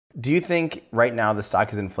Do you think right now the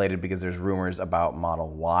stock is inflated because there's rumors about Model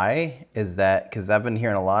Y? Is that, because I've been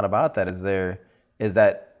hearing a lot about that.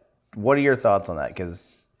 What are your thoughts on that?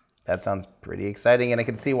 Because that sounds pretty exciting, and I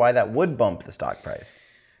can see why that would bump the stock price.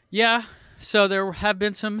 Yeah, so there have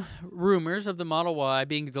been some rumors of the Model Y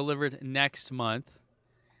being delivered next month.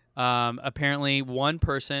 Apparently, one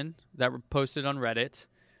person that posted on Reddit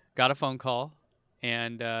got a phone call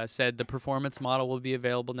and said the performance model will be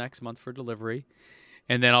available next month for delivery,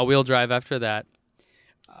 and then all-wheel drive after that.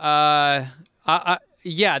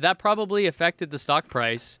 Yeah, that probably affected the stock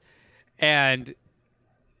price, and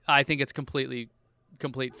I think it's complete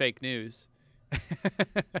fake news.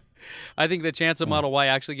 I think the chance of Model Y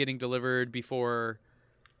actually getting delivered before,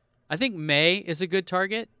 I think May is a good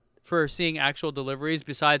target for seeing actual deliveries,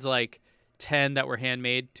 besides like 10 that were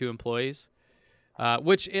handmade to employees,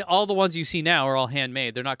 which all the ones you see now are all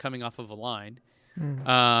handmade. They're not coming off of a line.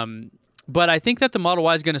 But I think that the Model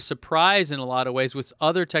Y is going to surprise in a lot of ways with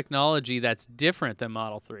other technology that's different than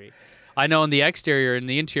Model 3. I know in the exterior and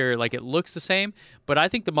the interior, like, it looks the same, but I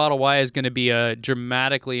think the Model Y is going to be a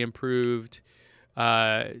dramatically improved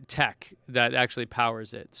tech that actually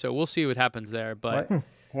powers it. So we'll see what happens there. But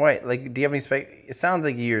What? Like, do you have any it sounds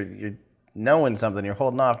like you're knowing something. You're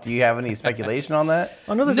holding off. Do you have any speculation on that?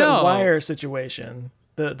 I know there's that wire situation.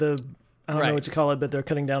 I don't know what you call it, but they're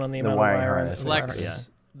cutting down on the amount of wire.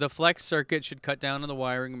 The flex circuit should cut down on the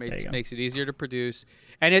wiring, makes it easier to produce,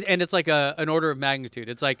 and it's like an order of magnitude.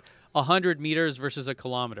 It's like 100 meters versus a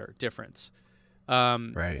kilometer difference.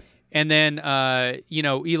 Right. And then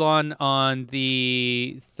Elon on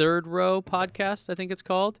the Third Row podcast, I think it's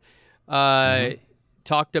called,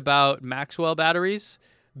 talked about Maxwell batteries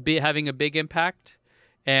having a big impact,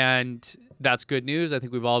 and that's good news. I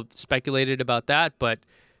think we've all speculated about that, but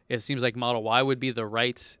it seems like Model Y would be the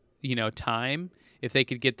right time if they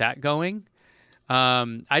could get that going.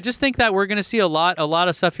 I just think that we're going to see a lot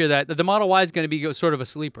of stuff here that the Model Y is going to be sort of a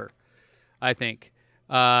sleeper, I think,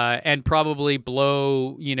 and probably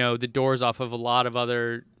blow the doors off of a lot of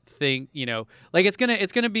other thing. Like it's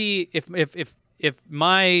gonna be if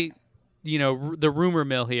my the rumor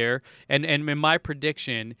mill here and my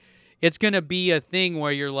prediction, it's going to be a thing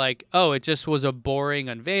where you're like, oh, it just was a boring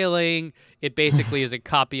unveiling. It basically is a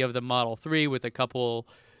copy of the Model 3 with a couple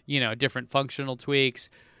different functional tweaks.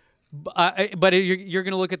 But you're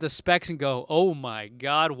going to look at the specs and go, oh my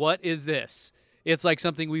God, what is this? It's like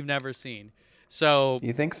something we've never seen. So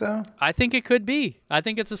you think so? I think it could be. I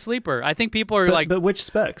think it's a sleeper. I think people are but which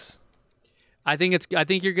specs? I think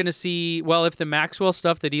you're going to see, well, if the Maxwell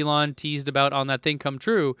stuff that Elon teased about on that thing come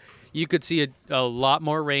true, you could see a lot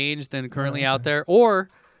more range than currently out there,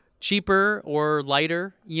 or cheaper or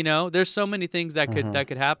lighter. There's so many things that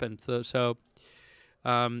could happen. So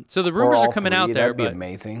the rumors are coming out there. That'd be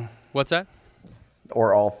amazing. What's that?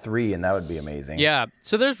 Or all three, and that would be amazing. Yeah.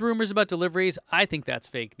 So there's rumors about deliveries. I think that's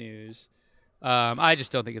fake news. I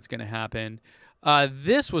just don't think it's going to happen.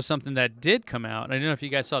 This was something that did come out. I don't know if you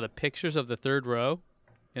guys saw the pictures of the Third Row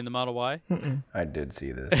in the Model Y. I did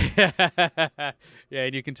see this. Yeah,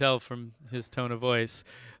 and you can tell from his tone of voice.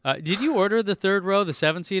 Did you order the Third Row, the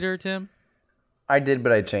 7-seater, Tim? I did,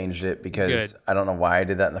 but I changed it because I don't know why I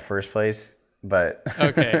did that in the first place. But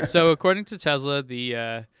okay, so according to Tesla,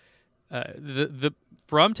 the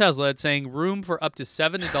from Tesla, it's saying room for up to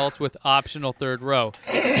 7 adults with optional third row.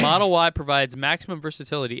 Model Y provides maximum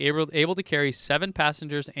versatility, able to carry 7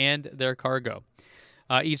 passengers and their cargo.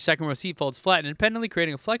 Each second row seat folds flat independently,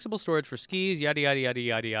 creating a flexible storage for skis, yada, yada, yada,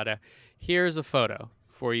 yada, yada. Here's a photo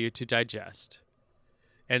for you to digest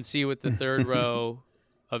and see what the third row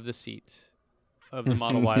of the seat of the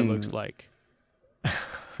Model Y looks like.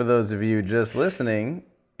 For those of you just listening,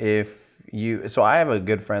 so I have a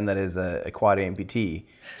good friend that is a quad amputee.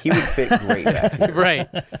 He would fit great back here. Right.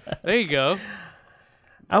 There you go.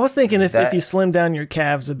 I was thinking if you slim down your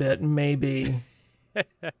calves a bit, maybe.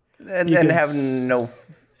 And then have no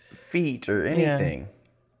feet or anything.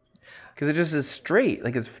 Because it just is straight.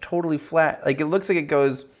 Like, it's totally flat. Like, it looks like it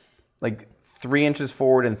goes like 3 inches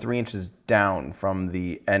forward and 3 inches down from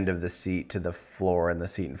the end of the seat to the floor and the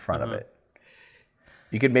seat in front of it.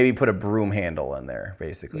 You could maybe put a broom handle in there,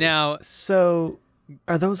 basically. Now, so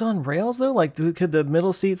are those on rails though? Like, could the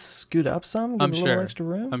middle seats scoot up some? Give a little extra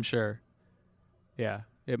room? I'm sure. Yeah,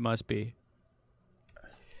 it must be.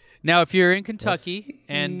 Now, if you're in Kentucky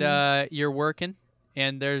and you're working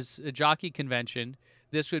and there's a jockey convention,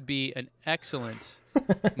 this would be an excellent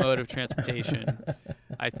mode of transportation,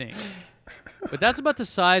 I think. But that's about the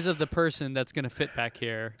size of the person that's going to fit back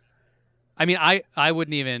here. I mean, I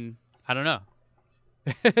wouldn't even, I don't know.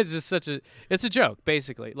 It's just it's a joke,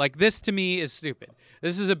 basically. Like, this to me is stupid.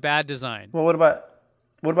 This is a bad design. Well, what about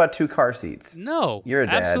What about 2 car seats? No, You're a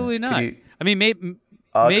dad. absolutely not. I mean, maybe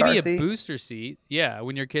a booster seat. Yeah,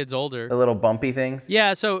 when your kid's older. The little bumpy things.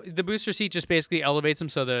 Yeah, so the booster seat just basically elevates them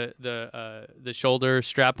so the shoulder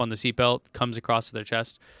strap on the seatbelt comes across to their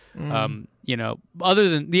chest. You know, other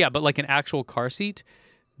than but like an actual car seat,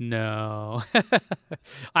 no.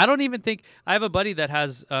 I don't even think I have a buddy that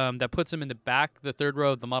has that puts him in the back, the third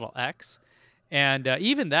row of the Model X, and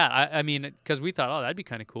even that, I mean, because we thought, oh, that'd be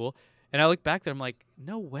kind of cool, and I look back there, I'm like,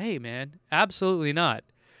 no way, man, absolutely not.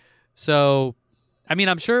 So, I mean,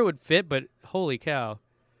 I'm sure it would fit, but holy cow.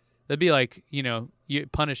 That'd be like, you know,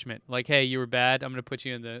 punishment. Like, hey, you were bad. I'm going to put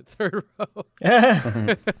you in the third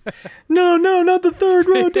row. No, not the third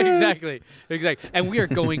row, Dad. Exactly. And we are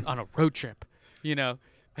going on a road trip, you know.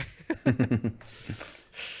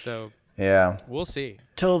 So, yeah. We'll see.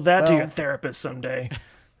 Tell that to your therapist someday.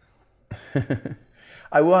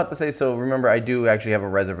 I will have to say, so remember, I do actually have a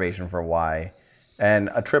reservation for Y. And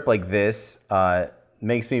a trip like this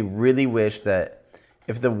makes me really wish that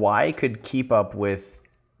if the Y could keep up with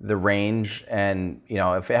the range and, you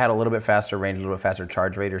know, if it had a little bit faster range, a little bit faster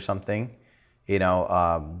charge rate or something, you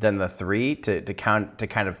know, than the 3 to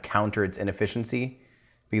kind of counter its inefficiency,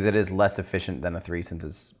 because it is less efficient than a 3 since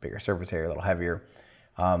it's bigger surface area, a little heavier.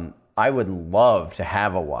 I would love to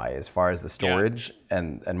have a Y as far as the storage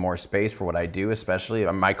and more space for what I do, especially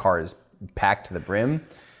my car is packed to the brim.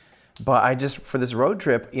 But I just, for this road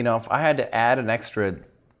trip, you know, if I had to add an extra,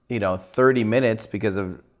 you know, 30 minutes because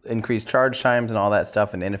of increased charge times and all that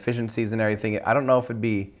stuff and inefficiencies and everything, I don't know if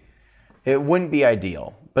it wouldn't be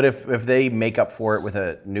ideal. But if they make up for it with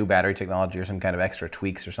a new battery technology or some kind of extra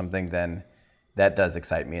tweaks or something, then that does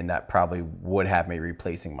excite me, and that probably would have me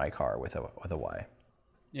replacing my car with a Y.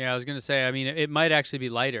 Yeah, I was going to say, I mean, it might actually be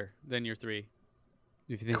lighter than your 3,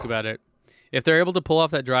 if you think about it. If they're able to pull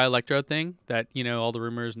off that dry electrode thing that, you know, all the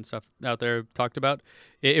rumors and stuff out there talked about,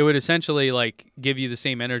 it would essentially like give you the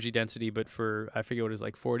same energy density, but for, I forget what it is,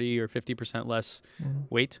 like 40 or 50% less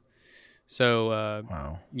weight. So,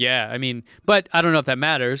 wow. Yeah, I mean, but I don't know if that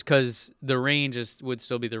matters because the range would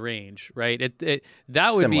still be the range, right?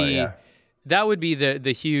 That would Similar, that would be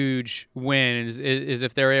the huge win is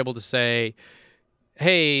if they're able to say,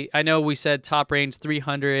 hey, I know we said top range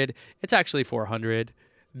 300, it's actually 400.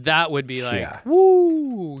 That would be like,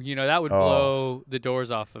 woo, you know, that would blow the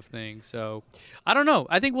doors off of things. So I don't know.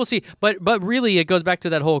 I think we'll see. But really, it goes back to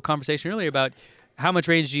that whole conversation earlier about how much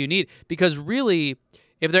range do you need? Because really,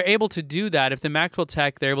 if they're able to do that, if the Maxwell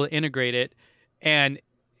tech, they're able to integrate it, and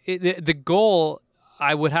the goal,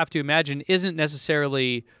 I would have to imagine, isn't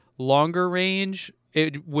necessarily longer range.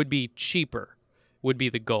 It would be cheaper, would be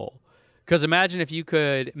the goal. Because imagine if you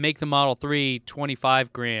could make the Model 3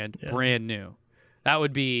 $25,000 brand new. That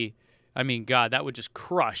would be, I mean, God, that would just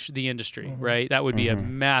crush the industry, right? That would be a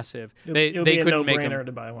massive. They couldn't make a no-brainer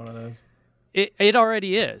to buy one of those. It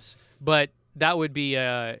already is, but that would be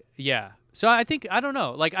yeah. So I think, I don't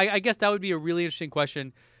know. Like I guess that would be a really interesting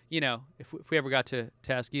question. You know, if we ever got to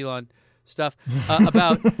ask Elon stuff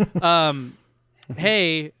about,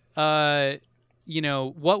 hey, you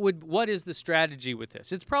know, what is the strategy with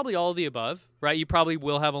this? It's probably all the above, right? You probably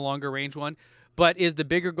will have a longer range one, but is the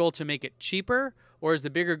bigger goal to make it cheaper? Or is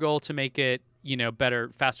the bigger goal to make it, you know,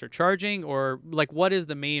 better, faster charging? Or like, what is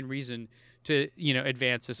the main reason to, you know,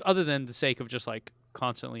 advance this other than the sake of just like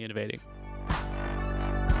constantly innovating?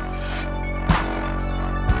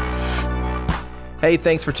 Hey,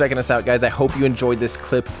 thanks for checking us out, guys. I hope you enjoyed this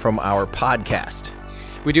clip from our podcast.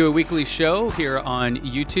 We do a weekly show here on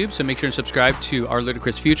YouTube, so make sure to subscribe to Our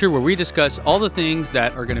Ludicrous Future, where we discuss all the things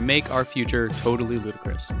that are going to make our future totally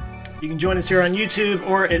ludicrous. You can join us here on YouTube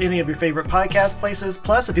or at any of your favorite podcast places.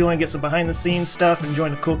 Plus, if you want to get some behind-the-scenes stuff and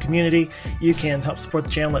join a cool community, you can help support the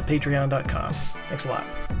channel at patreon.com. Thanks a lot.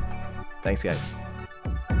 Thanks, guys.